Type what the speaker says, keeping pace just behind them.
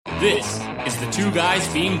This is the Two Guys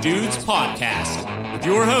Being Dudes podcast with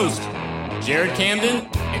your host, Jared Camden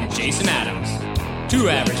and Jason Adams. Two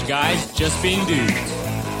average guys just being dudes.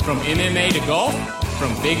 From MMA to golf,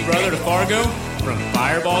 from Big Brother to Fargo, from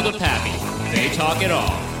Fireball to Pappy, they talk it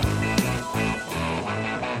all.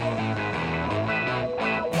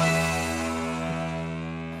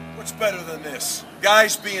 What's better than this?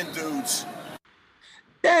 Guys being dudes.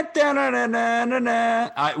 We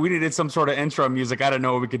needed some sort of intro music. I didn't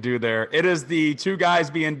know what we could do there. It is the Two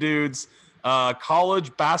Guys Being Dudes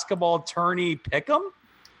college basketball tourney pick'em.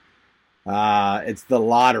 It's the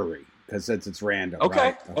lottery because it's random. Okay.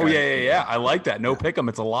 Right? Oh yeah. I like that. No pick'em.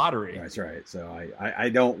 It's a lottery. That's right. So I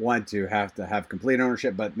don't want to have complete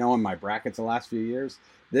ownership, but knowing my brackets the last few years,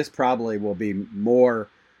 this probably will be more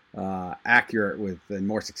accurate and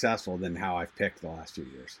more successful than how I've picked the last few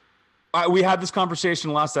years. We had this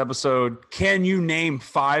conversation last episode. Can you name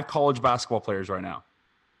 5 college basketball players right now?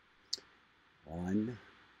 One.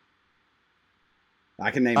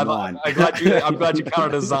 I can name one. I'm glad you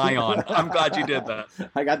counted a Zion. I'm glad you did that.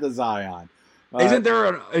 I got the Zion.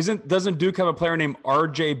 Doesn't Duke have a player named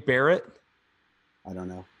R.J. Barrett? I don't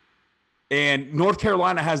know. And North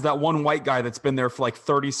Carolina has that one white guy that's been there for like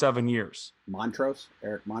 37 years. Montrose?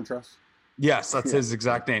 Eric Montrose? Yes, that's his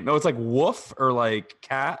exact name. No, it's like Woof or like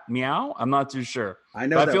Cat Meow. I'm not too sure. I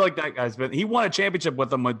know. But I feel like that guy's been. He won a championship with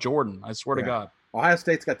them with Jordan. I swear to God. Ohio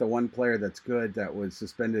State's got the one player that's good that was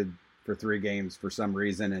suspended for 3 games for some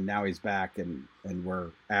reason, and now he's back and we're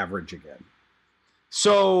average again.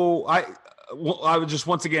 So I would just,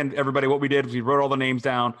 once again, everybody, what we did was we wrote all the names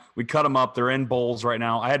down. We cut them up. They're in bowls right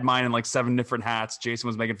now. I had mine in like 7 different hats. Jason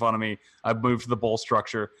was making fun of me. I moved to the bowl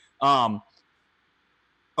structure.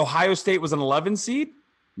 Ohio State was an 11 seed.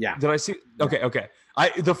 Yeah. Did I see? Okay.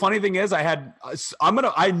 The funny thing is I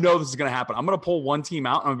know this is going to happen. I'm going to pull one team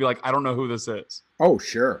out and I'm going to be like, I don't know who this is. Oh,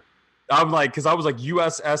 sure. I'm like, cause I was like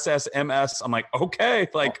USSS MS. I'm like, okay.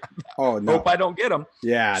 Like, no. Hope I don't get them.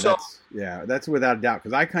 Yeah. That's without a doubt.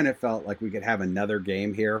 Cause I kind of felt like we could have another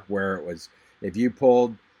game here where it was, if you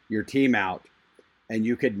pulled your team out and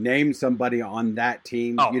you could name somebody on that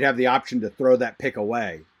team, you'd have the option to throw that pick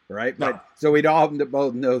away. Right. No. But so we'd all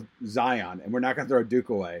both know Zion and we're not going to throw Duke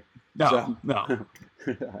away. No.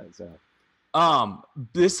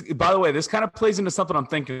 This, by the way, this kind of plays into something I'm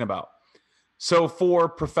thinking about. So for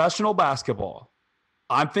professional basketball,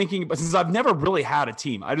 I'm thinking, but since I've never really had a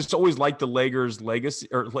team, I just always liked the Lakers legacy.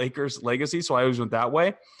 So I always went that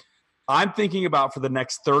way. I'm thinking about for the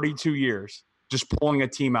next 32 years, just pulling a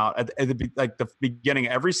team out at the beginning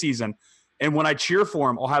of every season. And when I cheer for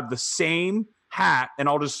them, I'll have the same hat and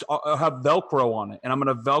I'll have Velcro on it. And I'm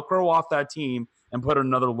going to Velcro off that team and put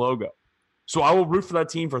another logo. So I will root for that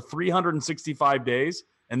team for 365 days.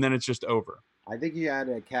 And then it's just over. I think you add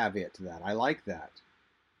a caveat to that. I like that.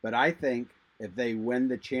 But I think if they win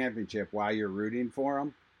the championship while you're rooting for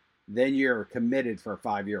them, then you're committed for a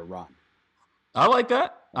 5-year run. I like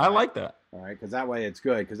that. All right. Because that way it's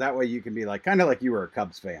good. Because that way you can be like, kind of like you were a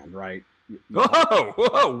Cubs fan, right?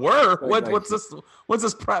 What's this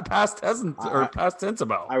past tense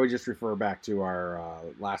about? I would just refer back to our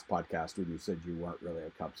last podcast when you said you weren't really a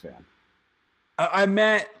Cubs fan.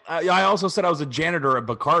 I also said I was a janitor at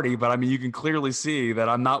Bacardi, but I mean, you can clearly see that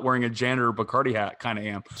I'm not wearing a janitor Bacardi hat. Kind of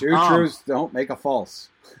am. Two truths don't make a false.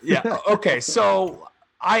 Yeah. Okay. So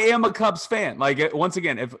I am a Cubs fan. Like, once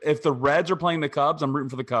again, if the Reds are playing the Cubs, I'm rooting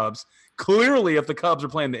for the Cubs. Clearly, if the Cubs are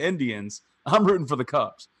playing the Indians, I'm rooting for the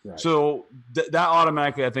Cubs. Right. So that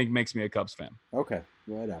automatically, I think, makes me a Cubs fan. Okay.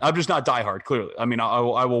 Right. I'm just not diehard, clearly. I mean,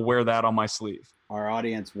 I will wear that on my sleeve. Our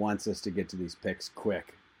audience wants us to get to these picks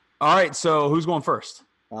quick. All right. So who's going first?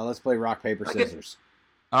 Let's play rock, paper, scissors.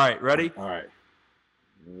 All right. Ready? All right.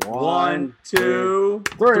 1, 2,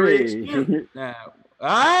 3.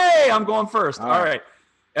 Hey, I'm going first. All right.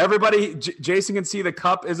 Everybody, Jason can see the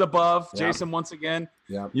cup is above. Yep. Jason, once again,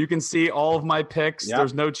 You can see all of my picks. Yep.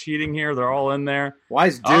 There's no cheating here. They're all in there. Why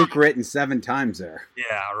is Duke written 7 times there?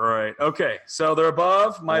 Yeah, right. Okay, so they're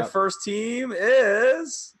above. My first team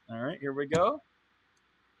is, all right, here we go.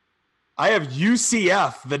 I have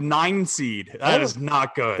UCF, the 9 seed. That is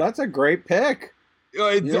not good. That's a great pick.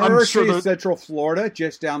 University of Central Florida,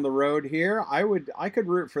 just down the road here. I could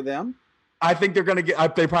root for them. I think they're going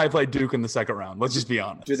to they probably play Duke in the second round. Let's just be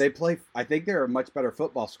honest. Do they play? I think they're a much better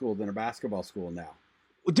football school than a basketball school now.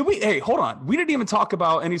 Hey, hold on. We didn't even talk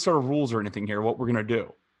about any sort of rules or anything here, what we're going to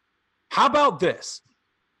do. How about this?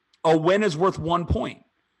 A win is worth 1 point.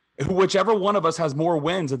 Whichever one of us has more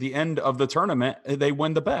wins at the end of the tournament, they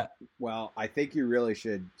win the bet. Well, I think you really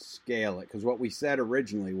should scale it because what we said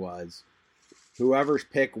originally was whoever's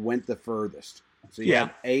pick went the furthest. So you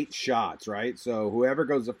have 8 shots, right? So whoever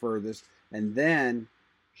goes the furthest, and then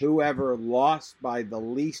whoever lost by the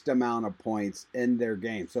least amount of points in their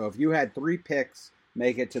game. So if you had 3 picks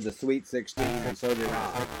make it to the Sweet 16, and so did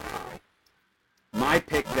I, my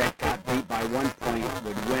pick that got beat by 1 point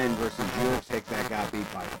would win versus your pick that got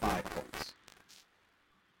beat by 5 points.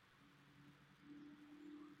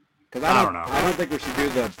 Because I don't know. I don't think we should do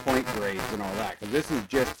the point grades and all that. Because this is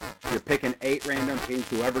just, you're picking 8 random teams.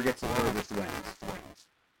 Whoever gets the furthest wins.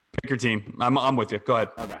 Pick your team. I'm with you. Go ahead.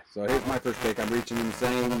 Okay, so here's my first pick. I'm reaching in the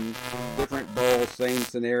same, different bowl, same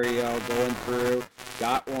scenario, going through.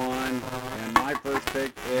 Got one. And my first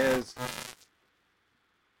pick is...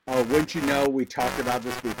 Oh, wouldn't you know, we talked about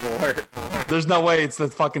this before. There's no way it's the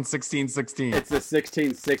fucking 16-16. It's the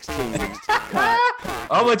 16-16 cut.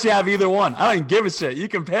 I'll let you have either one. I don't even give a shit. You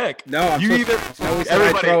can pick. No, we said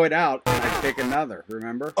I throw it out and I pick another,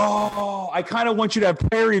 remember? Oh, I kind of want you to have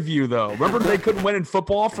Prairie View, though. Remember they couldn't win in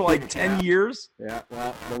football for like 10 years? Yeah,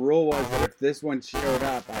 well, the rule was that if this one showed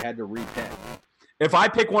up, I had to repick. If I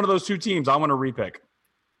pick one of those 2 teams, I want to repick.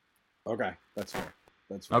 Okay, that's fair.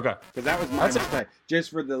 That's right. Okay. Because that was my mistake.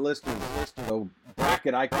 Just for the listeners, the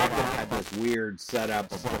bracket I picked had this weird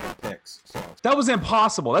setup of different picks. So that was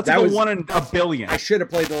impossible. That's like 1 in a billion. I should have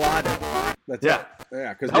played the lotto. That's yeah.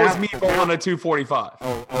 Yeah. That was me rolling a 245.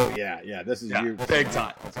 Oh yeah. This is you. Big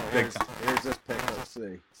time. Big time. Here's this pick. Let's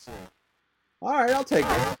see. All right, I'll take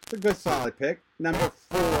it. It's a good solid pick. Number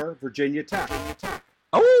 4, Virginia Tech.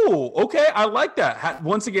 Oh, okay. I like that.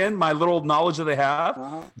 Once again, my little knowledge that they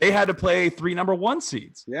have, they had to play 3 number 1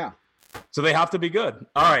 seeds. Yeah. So they have to be good.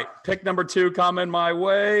 All right. Pick number 2 coming my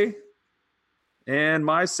way. And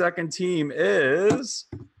my second team is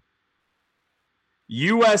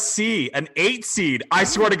USC, an 8 seed. I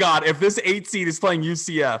swear to God, if this 8 seed is playing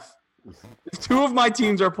UCF, if 2 of my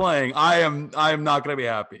teams are playing, I am not going to be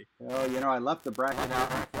happy. Well, I left the bracket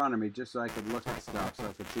out in front of me just so I could look at stuff, so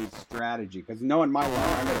I could see strategy. Because knowing my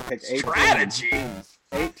luck, I'm going to pick 8 strategy.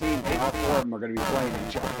 8 teams, and all 4 of them are going to be playing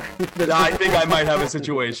each other. I think I might have a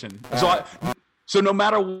situation. So no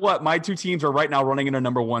matter what, my 2 teams are right now running into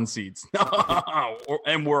number 1 seeds,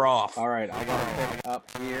 and we're off. All right, I got to pick up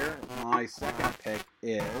here. My second pick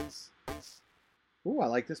is. Ooh, I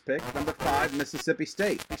like this pick. Number 5, Mississippi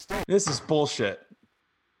State. This is bullshit.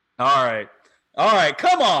 All right.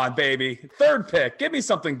 Come on, baby. Third pick. Give me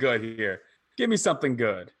something good here. Give me something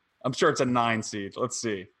good. I'm sure it's a 9 seed. Let's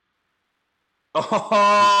see.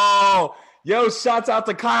 Oh, yo, shouts out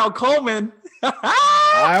to Kyle Coleman.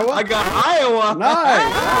 Iowa? I got Iowa.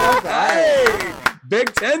 Nice. Hey,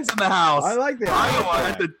 Big Ten's in the house. I like the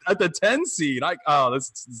Iowa at the 10 seed.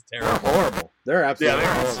 This is terrible. They're horrible. They're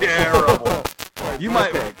absolutely terrible. You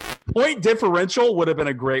might point differential would have been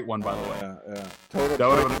a great one, by the way. Yeah.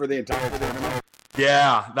 Total points for the entire tournament.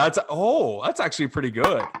 Yeah, that's actually pretty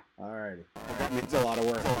good. All righty. That means a lot of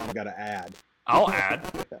work. I've got to add. I'll add.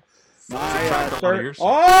 My third.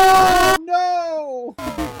 Oh no!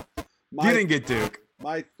 You didn't get Duke.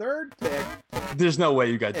 My third pick. There's no way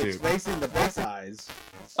you got Duke. It's facing the best eyes.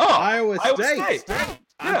 Oh, Iowa State.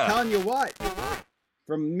 I'm Yeah. telling you what.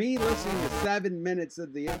 From me listening to 7 minutes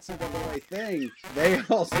of the NCAA thing, they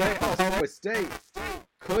all say Iowa State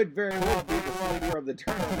could very well be the sleeper of the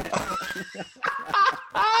tournament.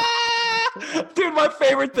 Dude, my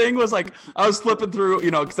favorite thing was I was flipping through,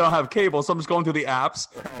 because I don't have cable, so I'm just going through the apps,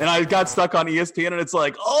 and I got stuck on ESPN, and it's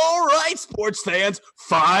like, all right, sports fans,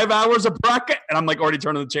 5 hours of bracket, and I'm already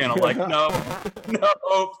turning the channel, no,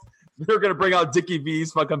 they're going to bring out Dickie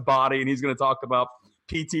V's fucking body, and he's going to talk about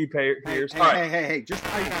PT Pierce. Hey, just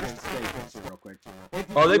play Iowa State real quick.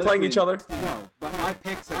 Are they playing each other? No, but my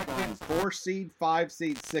picks have gone 4 seed, 5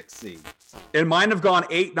 seed, 6 seed. And mine have gone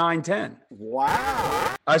 8, 9, 10.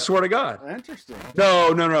 Wow. I swear to God. Interesting.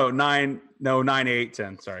 No, 9, 8,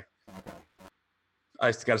 10. Sorry. Okay. I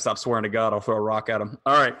just got to stop swearing to God. I'll throw a rock at him.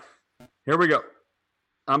 All right. Here we go.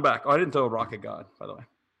 I'm back. Oh, I didn't throw a rock at God, by the way.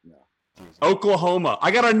 No. Jesus. Oklahoma.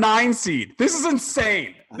 I got a 9 seed. This is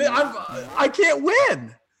insane. I can't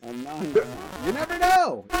win. You never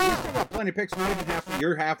know. You still got plenty of picks.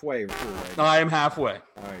 You're halfway through. Right now. I am halfway.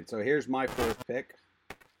 All right. So here's my first pick.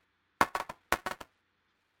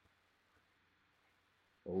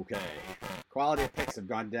 Okay. Quality of picks have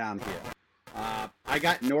gone down here. I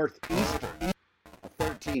got Northeastern, a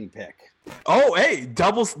 13 pick. Oh, hey,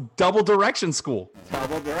 double direction school.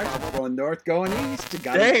 Double direction. Going north, going east.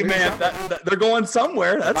 Hey, man, they're going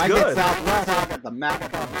somewhere. That's if good. I get southwest, I got the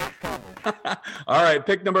map covered. All right,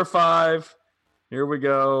 pick number 5. Here we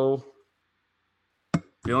go.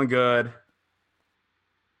 Feeling good.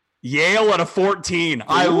 Yale at a 14.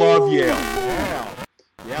 I love Yale.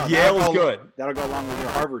 Yeah, Yale's good. That'll go along with your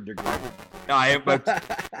Harvard degree.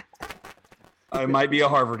 I might be a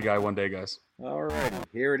Harvard guy one day, guys. All right,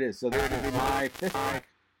 here it is. So this will be my 5th pick.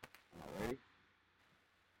 Alrighty.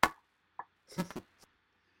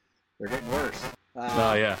 They're getting worse.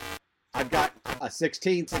 Oh, yeah. I've got a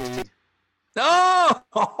 16th seed. Oh!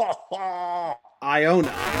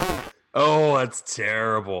 Iona. Oh, that's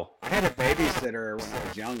terrible. I had a babysitter when I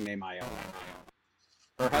was young named Iona.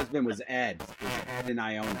 Her husband was Ed. It was Ed and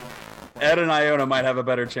Iona. Ed and Iona might have a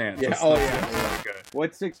better chance. Yeah. That's good.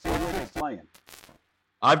 What 16 are they playing?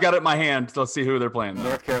 I've got it in my hand. Let's see who they're playing.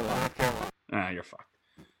 North Carolina. Ah, you're fucked.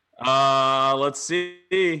 Let's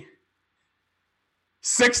see.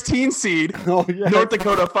 16 seed. Oh, yeah. North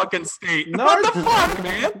Dakota fucking State. What the fuck,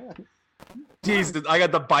 man? Jeez, I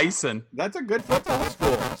got the Bison. That's a good football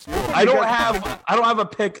school. I don't have a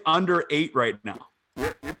pick under 8 right now.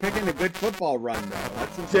 You're picking a good football run, though.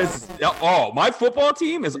 That's my football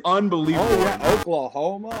team is unbelievable. Oh, yeah.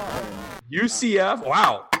 Oklahoma. UCF.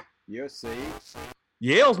 Wow. USC.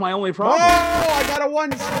 Yale's my only problem. Oh, I got a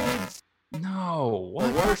 1 seed. No. What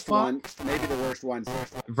the worst one? Maybe the worst one.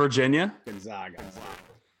 Virginia. Gonzaga.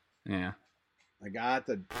 Yeah. I got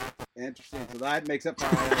the interesting. So that makes up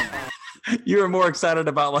for You were more excited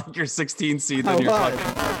about like your 16 seed than your fucking.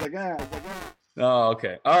 I was like, Oh,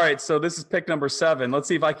 okay. All right. So this is pick number 7. Let's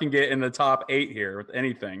see if I can get in the top 8 here with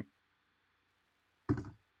anything.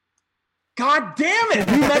 God damn it!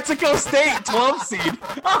 New Mexico State 12 seed.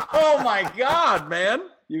 Oh my God, man.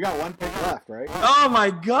 You got 1 pick left, right? Oh my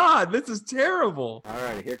God, this is terrible. All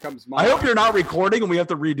right, here comes my. I hope you're not recording and we have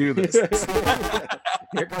to redo this.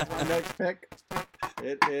 Here comes my next pick.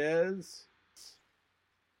 It is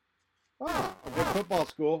a good football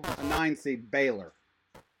school, a 9 seed Baylor.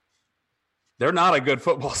 They're not a good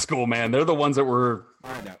football school, man. They're the ones that were.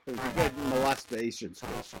 I know. It was a good molestation school.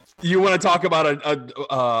 You want to talk about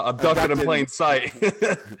abducted in plain sight?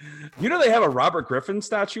 You know they have a Robert Griffin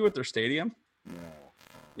statue at their stadium. No.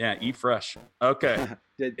 Yeah, eat fresh. Okay,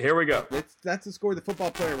 here we go. That's the score. The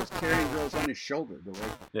football player was carrying girls on his shoulder.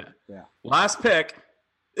 Yeah. Last pick.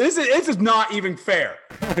 This is not even fair.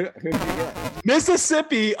 Who'd you get?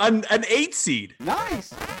 Mississippi, an 8 seed.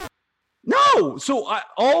 Nice. No, so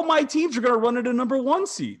all my teams are going to run into number 1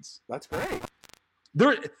 seeds. That's great.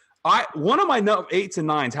 One of my 8s and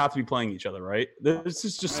 9s have to be playing each other, right? This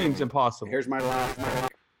just seems impossible. Here's my last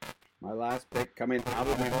pick. My last pick coming out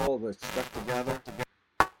of the hole. They're stuck together.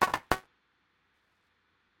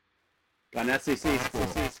 Got an SEC school.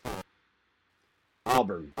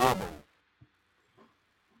 Auburn.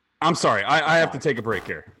 I'm sorry. I have to take a break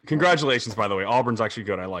here. Congratulations, by the way. Auburn's actually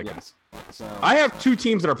good. I like it. So, I have 2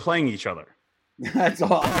 teams that are playing each other. That's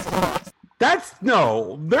awesome.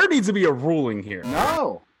 There needs to be a ruling here.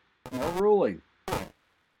 No ruling.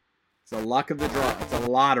 It's a luck of the draw. It's a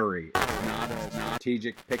lottery. It's not a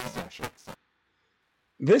strategic pick session.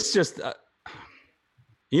 This just,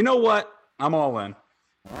 you know what? I'm all in.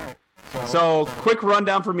 All right. So quick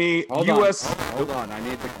rundown for me. Hold on. I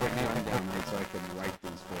need the quick rundown so I can write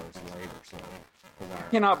these for us later. I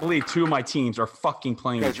cannot believe 2 of my teams are fucking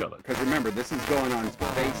playing each other. Because remember, this is going on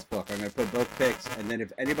Facebook. I'm going to put both picks, and then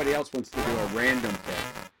if anybody else wants to do a random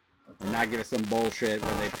pick and not give us some bullshit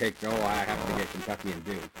when they pick, I have to get Kentucky and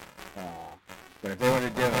Duke. But if they want to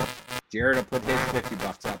do it, Jared will put his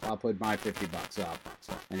 $50 up. I'll put my $50 up.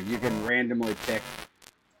 And if you can randomly pick.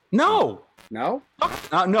 No. No?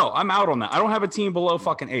 No, I'm out on that. I don't have a team below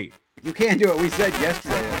fucking 8. You can't do it. We said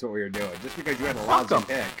yesterday that's what we were doing. Just because you had a lousy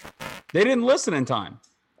pick. They didn't listen in time.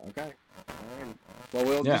 Okay. All right. Well,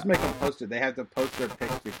 we'll just make them post it. They have to post their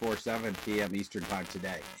picks before 7 p.m. Eastern time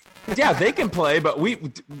today. Yeah, they can play, but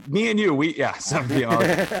me and you, 7 p.m.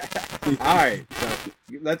 All right. So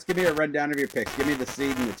let's give me a rundown of your picks. Give me the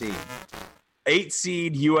seed and the team. 8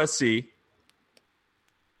 seed USC.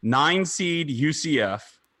 9 seed UCF.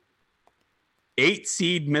 8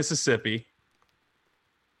 seed Mississippi.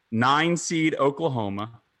 9 seed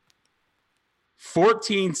Oklahoma.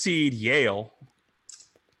 14 seed Yale.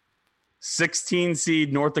 16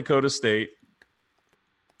 seed North Dakota State.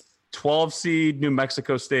 12 seed New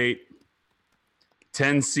Mexico State.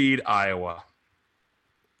 10 seed Iowa.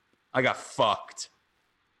 I got fucked.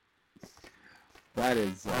 That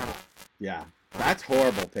is, that's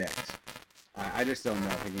horrible picks. I just don't know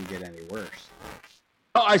if it can get any worse.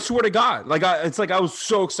 Oh, I swear to God. It's like I was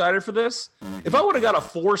so excited for this. Mm-hmm. If I would have got a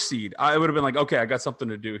 4 seed, I would have been like, okay, I got something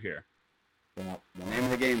to do here. Well, the name of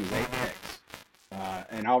the game is 8 picks.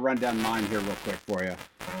 And I'll run down mine here real quick for you.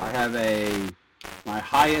 I have my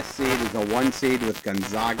highest seed is a 1 seed with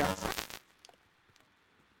Gonzaga.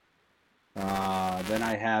 Then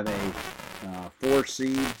I have a 4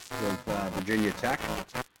 seed with Virginia Tech.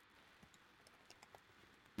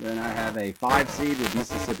 Then I have a 5 seed with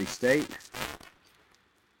Mississippi State.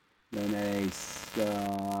 Then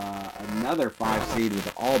another 5 seed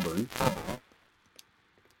with Auburn.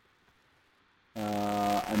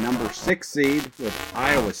 A number 6 seed with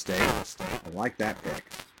Iowa State. I like that pick,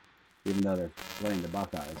 even though they're playing the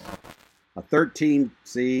Buckeyes. A 13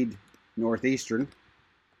 seed Northeastern.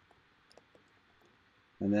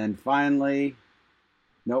 And then finally,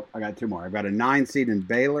 nope, I got 2 more. I've got a 9 seed in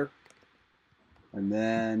Baylor. And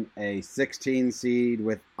then a 16 seed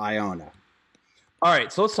with Iona. All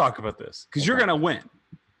right, so let's talk about this because you're going to win.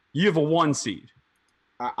 You have a 1 seed.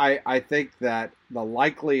 I think that the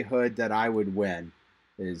likelihood that I would win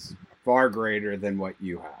is far greater than what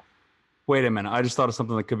you have. Wait a minute. I just thought of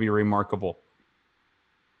something that could be remarkable.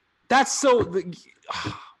 That's so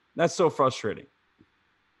frustrating.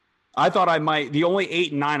 I thought I might. The only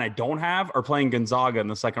 8 and 9 I don't have are playing Gonzaga in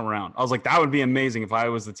the second round. I was like, that would be amazing if I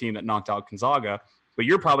was the team that knocked out Gonzaga. But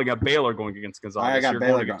you're probably got Baylor going against Gonzaga. I got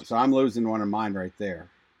Baylor going, so I'm losing one of mine right there.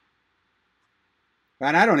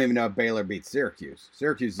 And I don't even know if Baylor beats Syracuse.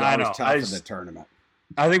 Syracuse is always tough in the tournament.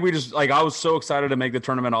 I think we just I was so excited to make the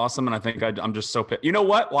tournament awesome, and I think I'm just so pissed. You know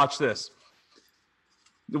what? Watch this.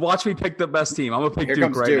 Watch me pick the best team. I'm gonna pick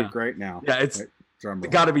Duke right now. Yeah, it's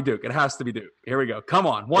got to be Duke. It has to be Duke. Here we go. Come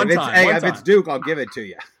on, if it's Duke, I'll give it to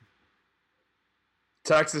you.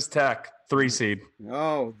 Texas Tech, 3 seed.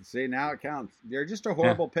 Oh, see, now it counts. You're just a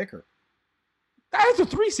horrible picker. That's a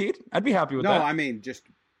 3 seed. I'd be happy with that. No, I mean just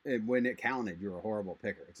when it counted, you're a horrible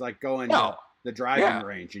picker. It's like going to the driving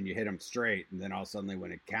range and you hit them straight, and then all of a sudden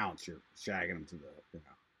when it counts, you're shagging them to the.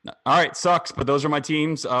 All right, sucks, but those are my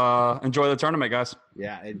teams. Enjoy the tournament, guys.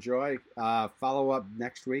 Yeah, enjoy. Follow up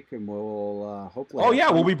next week, and we'll hopefully. Oh yeah,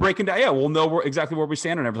 we'll be breaking down. Yeah, we'll know exactly where we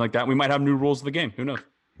stand and everything like that. We might have new rules of the game. Who knows?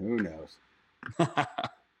 Who knows?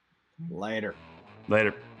 Later.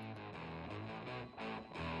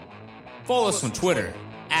 Follow us on Twitter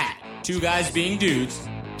at 2guysbeingdudes,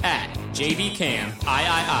 at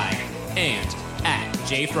JVCamIII, and at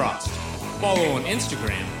JFrost. Follow on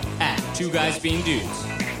Instagram at 2guysbeingdudes.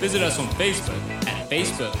 Visit us on Facebook at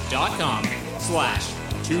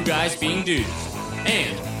facebook.com/2guysbeingdudes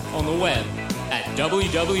and on the web at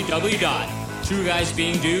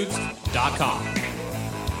www.2guysbeingdudes.com.